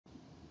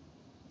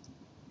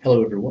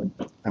Hello everyone,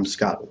 I'm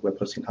Scott with Web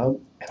Hosting Hub,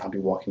 and I'll be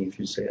walking you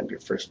through setting up your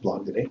first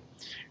blog today.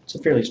 It's a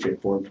fairly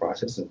straightforward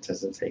process and it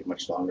doesn't take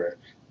much longer,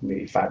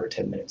 maybe 5 or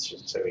 10 minutes or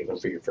so even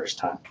for your first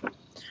time.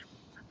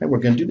 Right, we're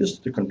going to do this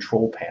through the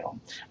control panel,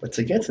 but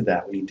to get to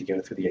that we need to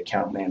go through the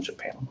account manager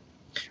panel.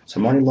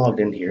 So I'm already logged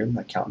in here in the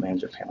account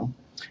manager panel,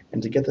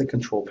 and to get to the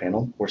control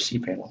panel or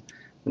cPanel,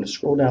 I'm going to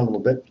scroll down a little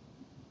bit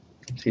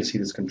until you see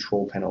this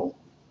control panel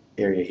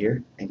area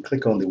here and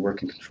click on the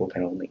working control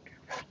panel link.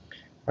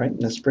 All right,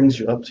 and this brings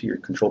you up to your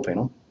control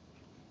panel,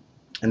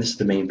 and this is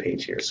the main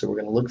page here. So we're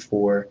going to look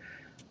for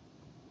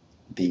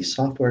the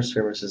software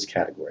services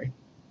category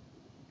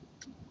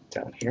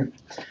down here,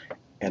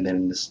 and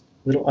then this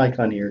little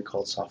icon here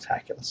called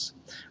Softaculous.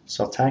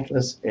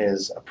 Softaculous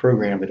is a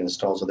program that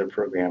installs other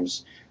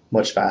programs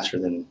much faster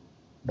than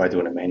by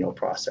doing a manual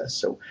process.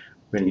 So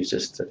we're going to use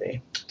this today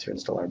to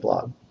install our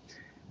blog.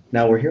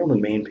 Now we're here on the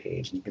main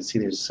page, and you can see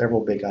there's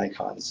several big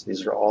icons.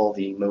 These are all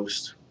the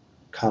most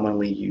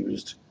commonly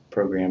used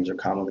programs or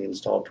commonly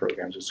installed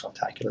programs with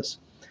Softaculous.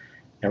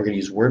 Now we're going to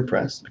use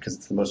WordPress because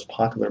it's the most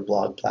popular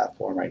blog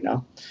platform right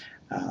now.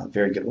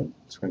 Very good one.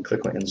 So we're going to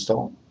click on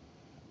install.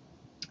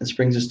 This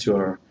brings us to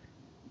our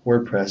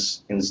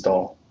WordPress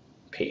install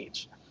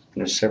page.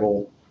 And there's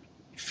several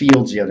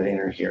fields you have to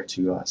enter here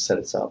to set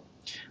it up.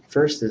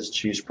 First is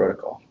choose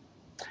protocol.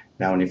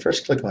 Now when you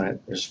first click on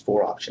it, there's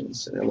 4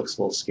 options, and it looks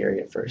a little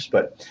scary at first,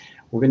 but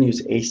we're going to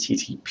use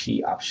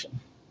HTTP option.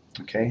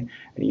 Okay,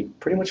 and you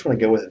pretty much want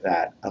to go with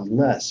that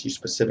unless you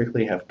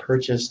specifically have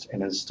purchased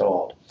and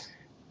installed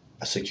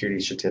a security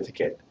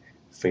certificate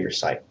for your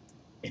site.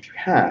 If you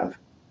have,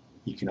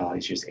 you can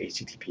always use the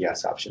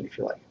HTTPS option if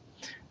you like.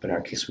 But in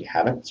our case, we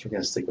haven't, so we're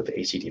going to stick with the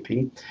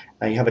HTTP.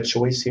 Now you have a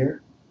choice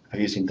here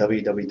of using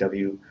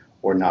www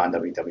or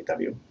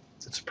non-www.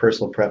 It's a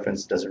personal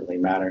preference, doesn't really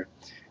matter.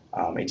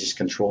 It just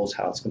controls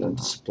how it's going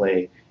to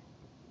display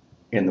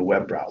in the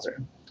web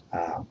browser.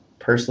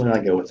 Personally,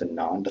 I go with the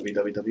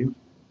non-www.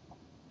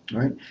 All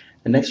right,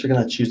 and next we're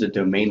going to choose the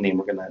domain name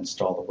we're going to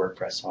install the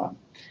WordPress on.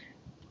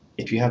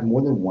 If you have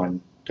more than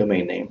one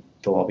domain name,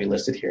 they'll all be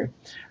listed here.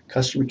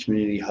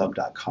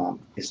 CustomerCommunityHub.com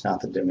is not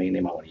the domain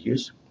name I want to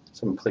use.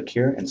 So I'm going to click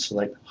here and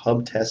select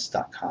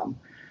hubtest.com,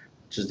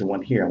 which is the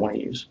one here I want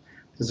to use.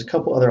 There's a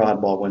couple other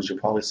oddball ones. You'll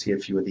probably see a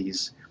few of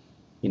these,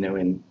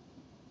 in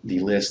the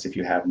list if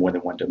you have more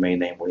than one domain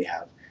name where you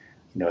have,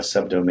 a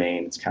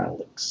subdomain. It kind of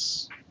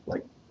looks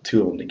like 2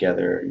 of them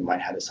together. You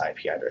might have this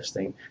IP address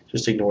thing.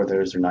 Just ignore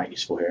those, they're not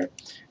useful here.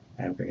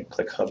 And we're going to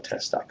click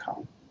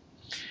hubtest.com.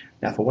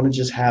 Now if I want to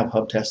just have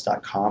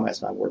hubtest.com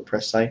as my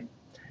WordPress site,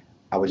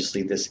 I would just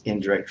leave this in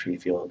directory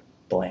field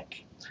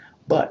blank.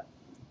 But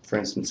for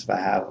instance, if I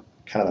have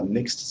kind of a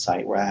mixed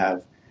site where I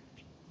have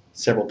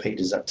several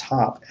pages up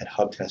top at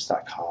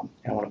hubtest.com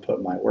and I want to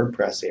put my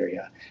WordPress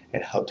area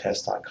at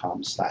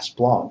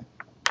hubtest.com/blog,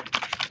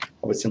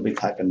 I would simply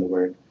type in the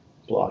word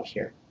blog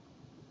here.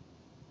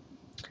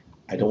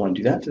 I don't want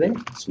to do that today,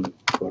 so I'm going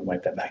to go and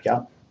wipe that back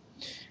out.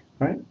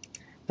 All right.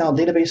 Now,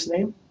 database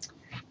name.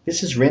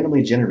 This is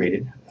randomly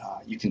generated.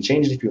 You can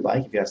change it if you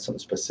like, if you have something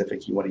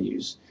specific you want to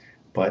use,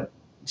 but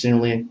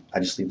generally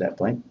I just leave that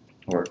blank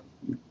or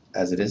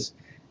as it is.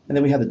 And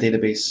then we have the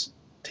database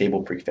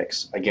table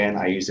prefix. Again,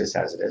 I use this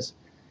as it is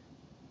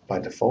by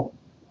default.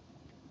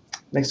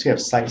 Next we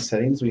have site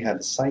settings. We have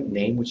the site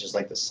name, which is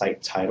like the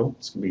site title.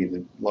 It's going to be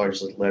the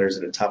large letters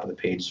at the top of the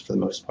page for the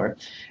most part.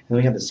 And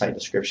we have the site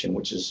description,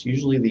 which is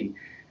usually the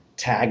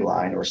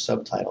tagline or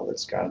subtitle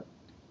that's got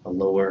a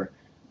lower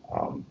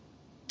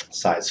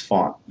size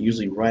font,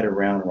 usually right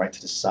around, right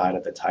to the side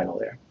of the title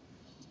there.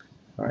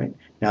 All right.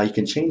 Now you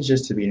can change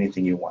this to be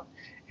anything you want,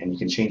 and you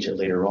can change it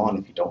later on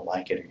if you don't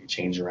like it or you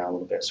change it around a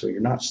little bit. So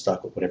you're not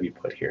stuck with whatever you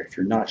put here. If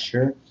you're not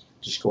sure,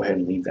 just go ahead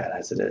and leave that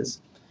as it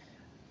is.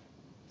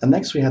 And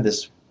next we have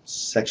this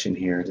section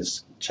here,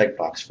 this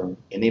checkbox for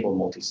Enable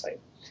Multi-Site.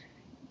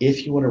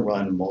 If you want to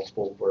run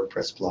multiple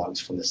WordPress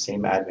blogs from the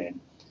same admin,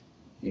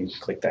 you can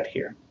click that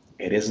here.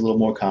 It is a little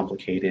more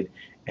complicated,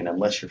 and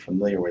unless you're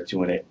familiar with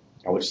doing it,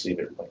 I would just leave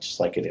it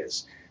just like it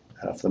is.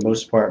 For the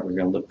most part, we're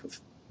going to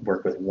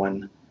work with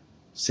one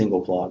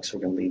single blog, so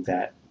we're going to leave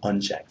that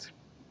unchecked.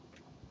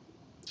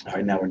 All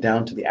right, now we're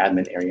down to the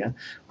admin area.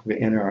 We're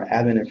going to enter our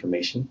admin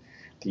information,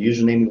 the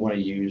username you want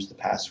to use, the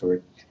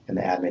password, and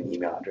the admin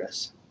email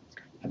address.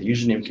 Now, the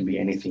username can be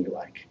anything you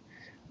like.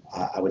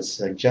 I would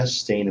suggest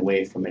staying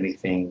away from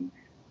anything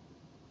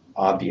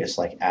obvious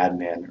like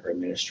admin or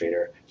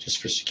administrator,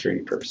 just for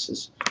security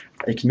purposes.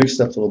 You can mix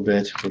it up a little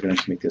bit. We're going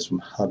to make this from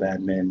hub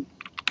admin.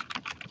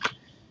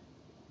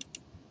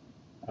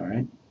 All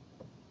right,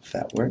 if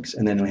that works.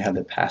 And then we have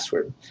the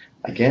password.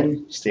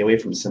 Again, stay away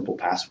from simple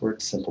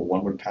passwords, simple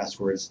one-word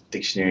passwords,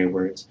 dictionary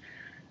words.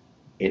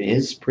 It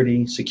is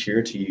pretty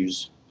secure to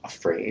use a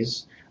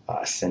phrase,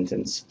 a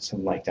sentence,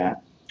 something like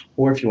that.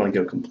 Or if you want to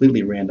go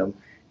completely random,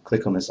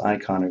 click on this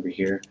icon over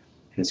here,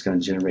 and it's going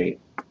to generate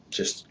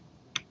just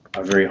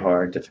a very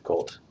hard,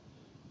 difficult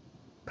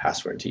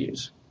password to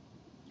use.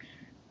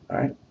 All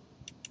right.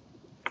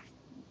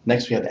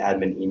 Next, we have the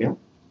admin email.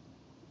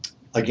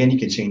 Again, you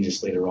can change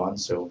this later on,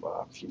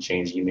 so if you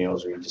change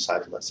emails or you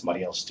decide to let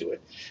somebody else do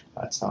it,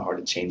 it's not hard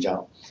to change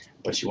out.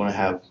 But you want to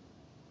have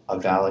a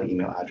valid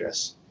email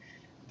address.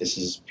 This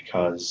is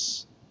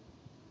because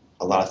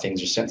a lot of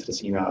things are sent to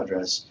this email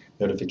address,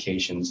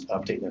 notifications,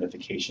 update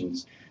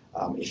notifications.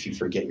 If you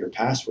forget your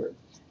password,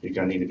 you're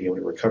going to need to be able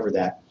to recover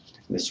that,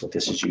 and this is what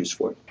this is used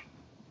for.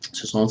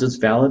 So as long as it's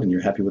valid and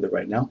you're happy with it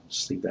right now,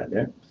 just leave that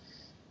there.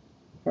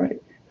 All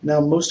right. Now,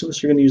 most of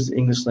us are going to use the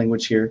English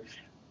language here.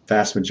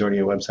 Vast majority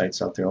of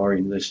websites out there are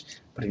English,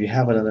 but if you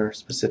have another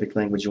specific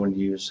language you want to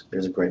use,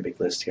 there's a great big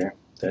list here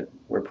that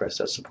WordPress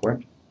does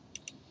support.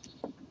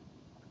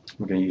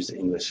 We're going to use the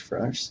English for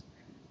ours.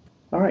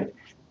 All right.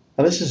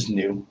 Now, this is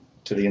new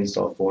to the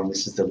install form.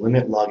 This is the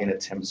limit login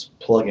attempts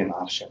plugin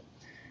option.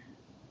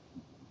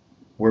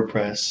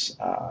 WordPress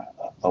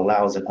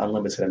allows an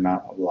unlimited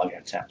amount of login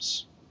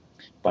attempts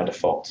by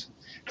default.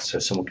 So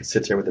someone can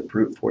sit there with a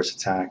brute force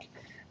attack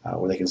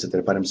where they can sit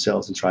there by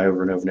themselves and try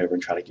over and over and over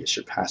and try to guess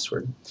your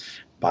password.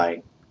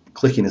 By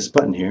clicking this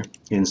button here,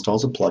 it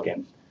installs a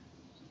plugin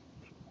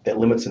that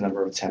limits the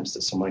number of attempts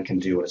that someone can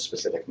do in a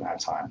specific amount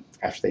of time.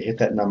 After they hit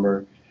that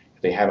number,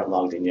 if they haven't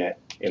logged in yet,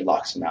 it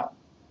locks them out.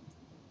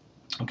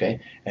 Okay,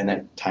 and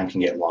that time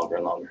can get longer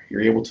and longer.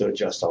 You're able to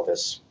adjust all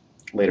this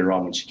later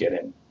on once you get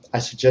in. I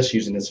suggest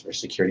using this for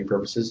security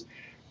purposes.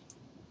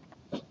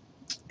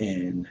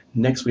 And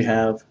next we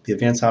have the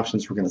advanced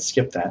options. We're going to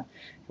skip that.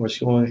 We're just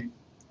going to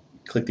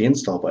click the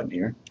install button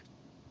here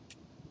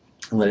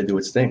and let it do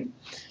its thing.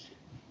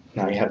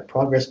 Now you have a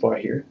progress bar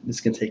here.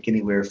 This can take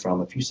anywhere from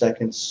a few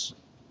seconds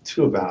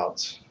to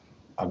about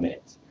a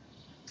minute.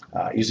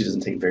 It usually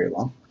doesn't take very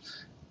long,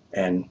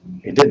 and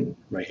it didn't.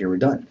 Right here we're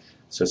done.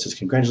 So it says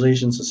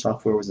congratulations, the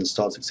software was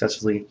installed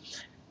successfully,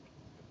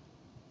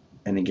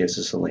 and it gives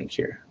us a link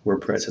here.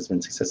 WordPress has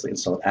been successfully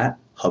installed at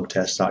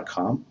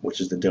hubtest.com, which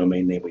is the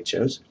domain name we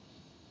chose.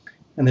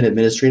 And then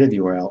administrative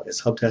URL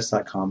is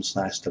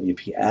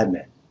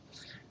hubtest.com/wp-admin.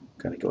 I'm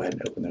going to go ahead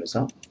and open those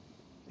up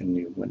in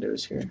new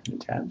windows here, new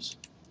tabs.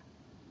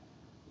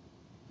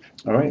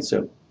 All right,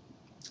 so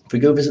if we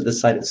go visit the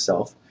site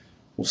itself,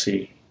 we'll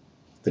see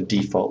the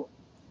default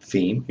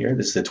theme here.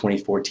 This is the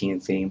 2014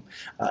 theme.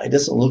 It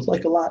doesn't look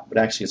like a lot, but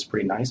actually it's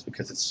pretty nice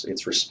because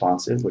it's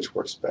responsive, which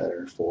works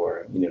better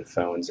for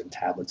phones and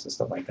tablets and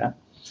stuff like that.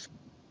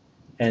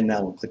 And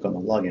now we'll click on the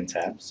login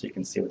tab so you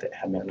can see what the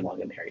admin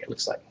login area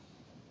looks like.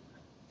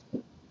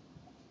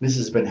 This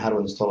has been How to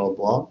Install a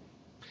Blog.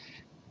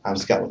 I'm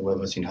Scott with Web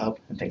Hosting Hub,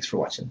 and thanks for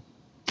watching.